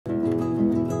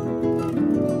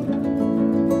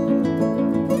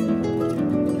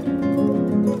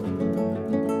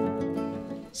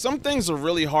Some things are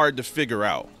really hard to figure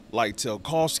out, like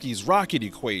Tsiolkovsky's rocket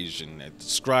equation that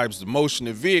describes the motion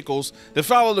of vehicles that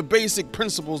follow the basic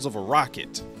principles of a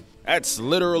rocket. That's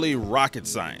literally rocket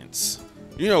science.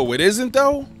 You know what isn't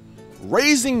though?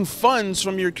 Raising funds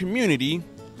from your community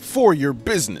for your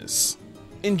business.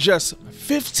 In just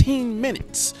 15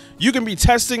 minutes, you can be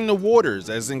testing the waters,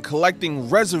 as in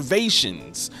collecting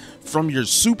reservations from your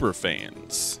super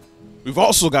fans. We've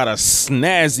also got a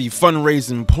snazzy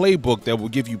fundraising playbook that will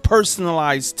give you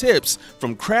personalized tips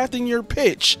from crafting your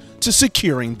pitch to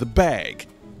securing the bag.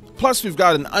 Plus, we've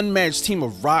got an unmatched team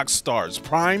of rock stars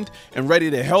primed and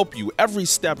ready to help you every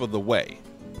step of the way.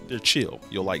 They're chill,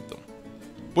 you'll like them.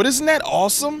 But isn't that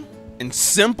awesome and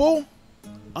simple?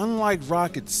 Unlike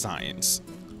rocket science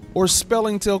or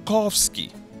spelling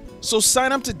Tsiolkovsky. So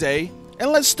sign up today and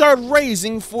let's start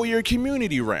raising for your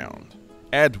community round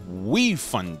at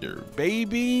WeFunder,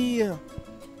 baby.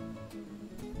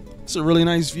 It's a really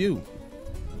nice view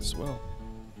as well.